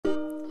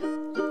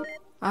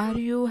Are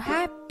you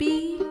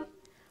happy?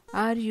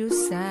 Are you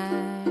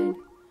sad?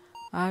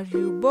 Are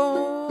you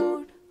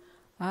bored?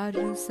 Are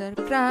you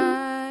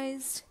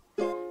surprised?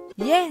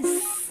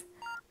 Yes,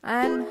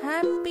 I'm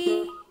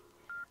happy.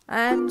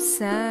 I'm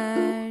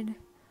sad.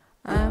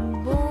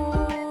 I'm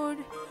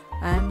bored.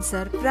 I'm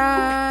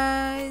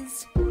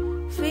surprised.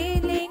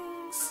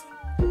 Feelings,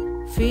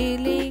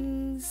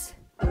 feelings,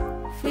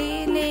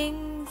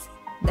 feelings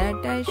that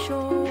I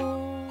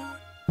show.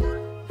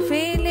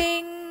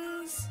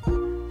 Feelings,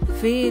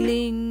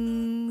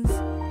 feelings,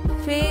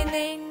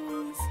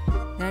 feelings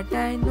that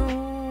I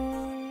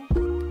know.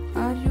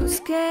 Are you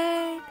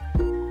scared?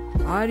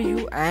 Are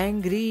you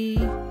angry?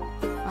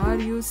 Are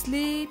you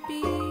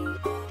sleepy?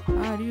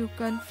 Are you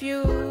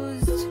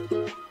confused?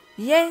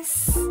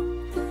 Yes,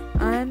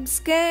 I'm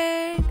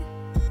scared.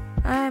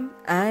 I'm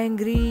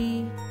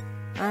angry.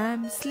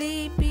 I'm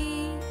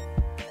sleepy.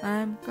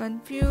 I'm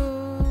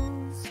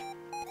confused.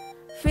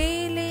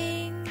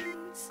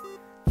 Feelings,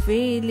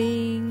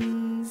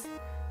 feelings,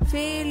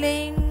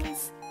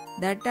 feelings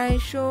that I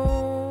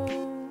show.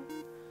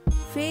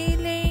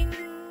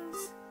 Feelings,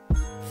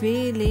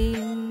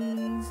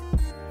 feelings,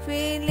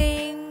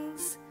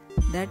 feelings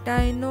that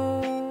I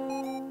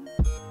know.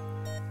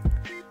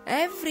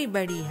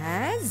 Everybody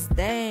has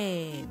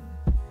them.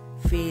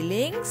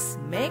 Feelings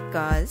make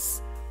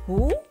us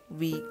who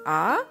we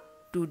are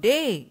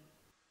today.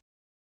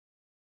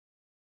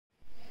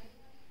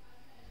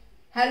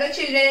 Hello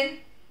children,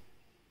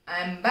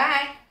 I am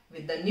back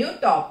with the new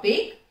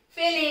topic,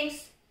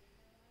 feelings.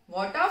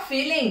 What are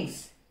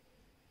feelings?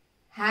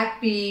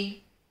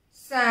 Happy,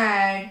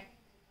 sad,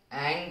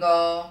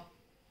 anger,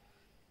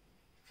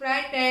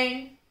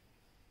 frightened,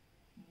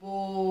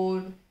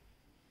 bored,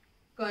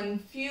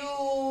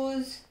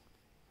 confused,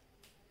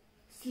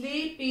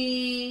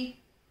 sleepy,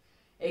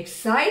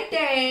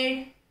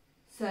 excited,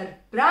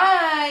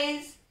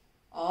 surprised.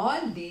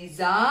 All these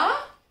are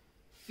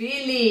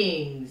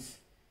feelings.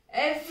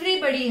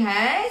 Everybody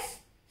has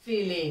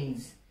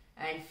feelings,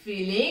 and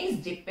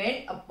feelings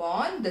depend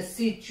upon the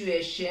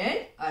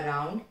situation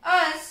around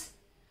us.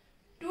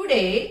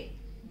 Today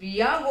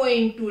we are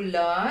going to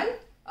learn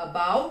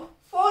about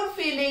 4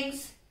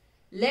 feelings.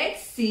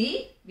 Let's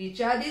see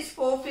which are these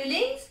 4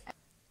 feelings.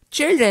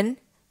 Children,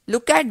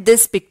 look at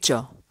this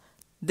picture.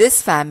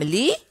 This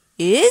family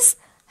is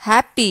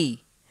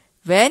happy.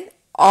 When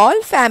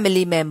all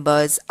family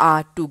members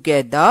are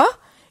together,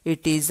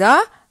 it is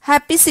a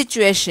happy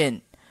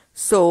situation.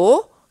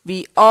 So,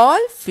 we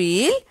all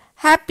feel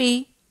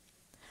happy.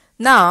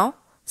 Now,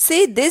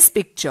 see this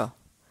picture.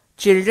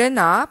 Children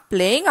are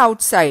playing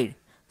outside.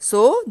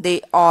 So,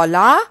 they all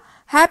are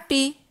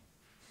happy.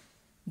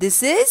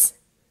 This is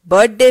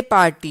birthday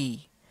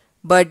party.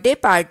 Birthday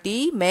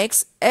party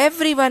makes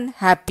everyone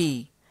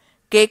happy.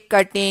 Cake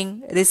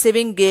cutting,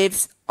 receiving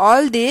gifts,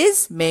 all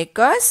these make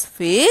us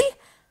feel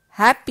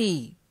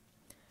happy.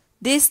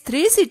 These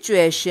 3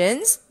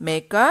 situations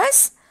make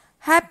us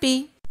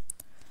happy.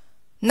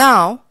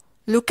 Now,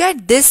 look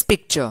at this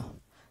picture.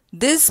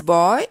 This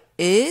boy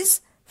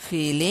is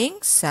feeling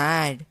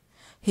sad.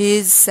 He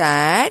is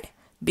sad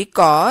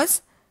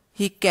because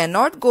he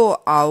cannot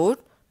go out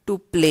to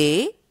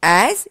play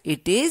as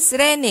it is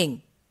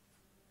raining.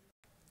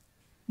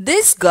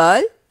 This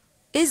girl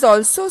is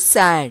also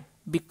sad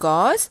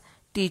because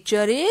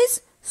teacher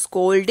is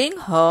scolding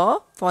her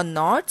for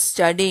not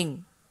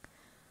studying.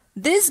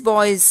 This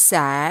boy is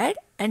sad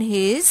and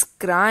he is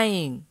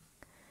crying.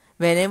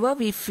 Whenever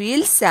we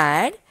feel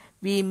sad,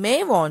 we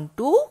may want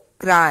to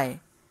cry.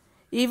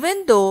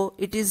 Even though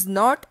it is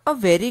not a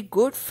very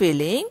good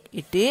feeling,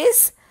 it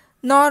is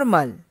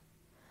normal.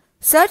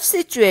 Such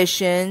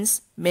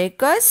situations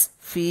make us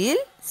feel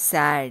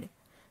sad.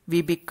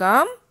 We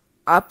become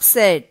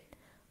upset.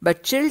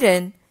 But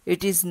children,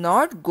 it is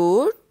not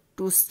good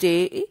to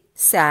stay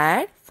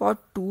sad for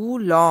too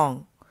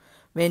long.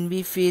 When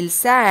we feel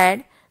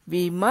sad,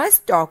 we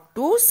must talk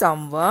to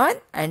someone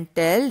and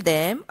tell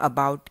them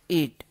about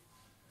it.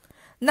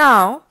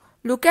 Now,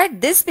 look at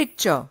this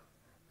picture.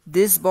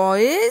 This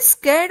boy is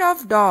scared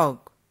of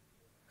dog.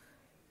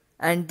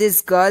 And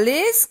this girl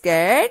is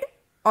scared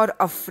or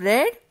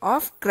afraid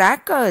of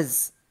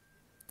crackers.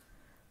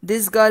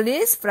 This girl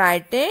is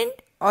frightened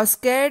or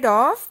scared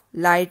of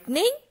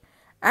lightning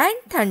and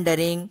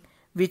thundering,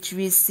 which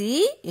we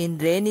see in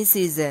rainy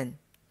season.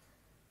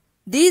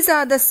 These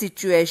are the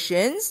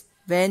situations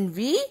when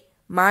we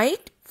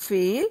might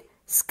feel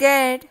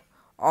scared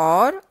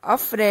or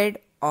afraid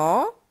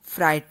or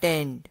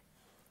frightened.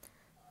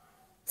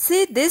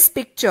 See this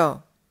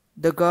picture.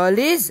 The girl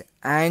is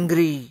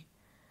angry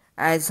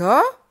as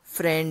her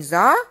friends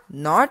are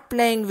not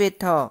playing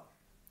with her.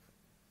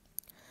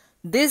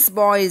 This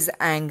boy is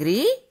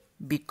angry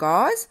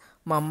because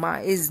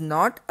Mama is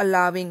not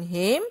allowing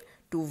him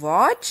to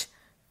watch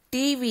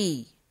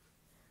TV.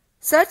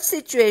 Such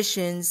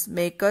situations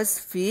make us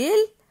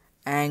feel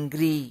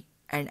angry,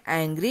 and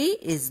angry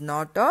is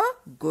not a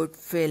good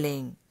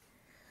feeling.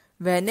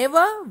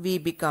 Whenever we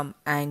become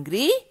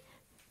angry,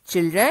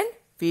 children,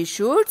 we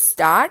should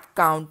start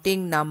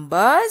counting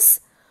numbers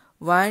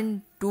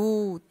 1,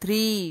 2,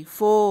 3,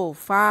 4,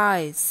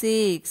 5,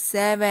 6,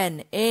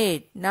 7,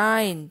 8,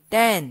 9,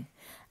 10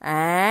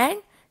 and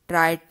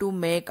try to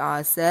make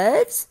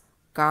ourselves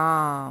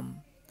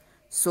calm.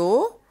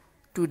 So,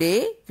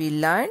 today we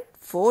learned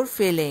 4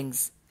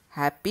 feelings: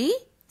 happy,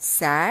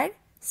 sad,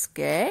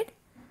 scared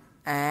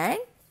and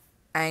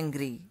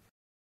angry.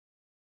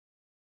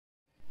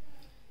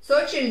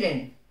 So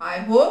children, I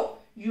hope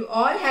you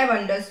all have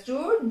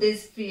understood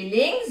these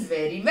feelings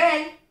very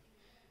well.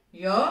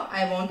 Here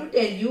I want to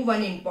tell you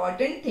one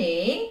important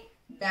thing,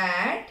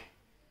 that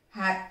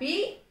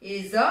happy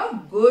is a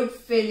good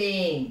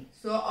feeling.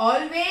 So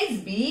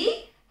always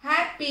be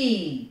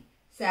happy.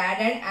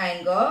 Sad and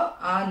anger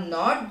are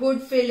not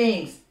good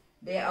feelings.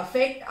 They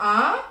affect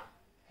our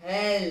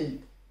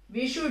health.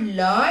 We should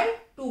learn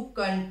to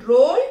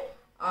control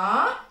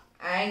our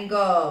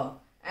anger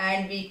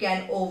and we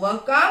can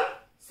overcome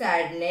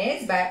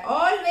sadness by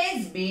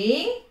always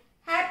being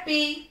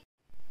happy.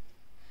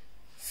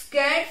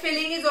 Scared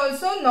feeling is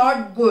also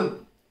not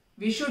good.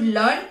 We should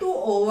learn to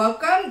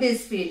overcome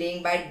this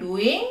feeling by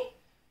doing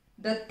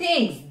the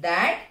things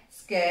that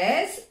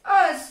scares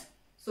us.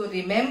 So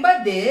remember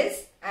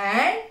this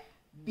and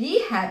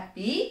be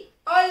happy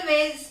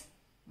always.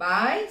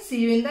 Bye.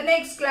 See you in the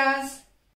next class.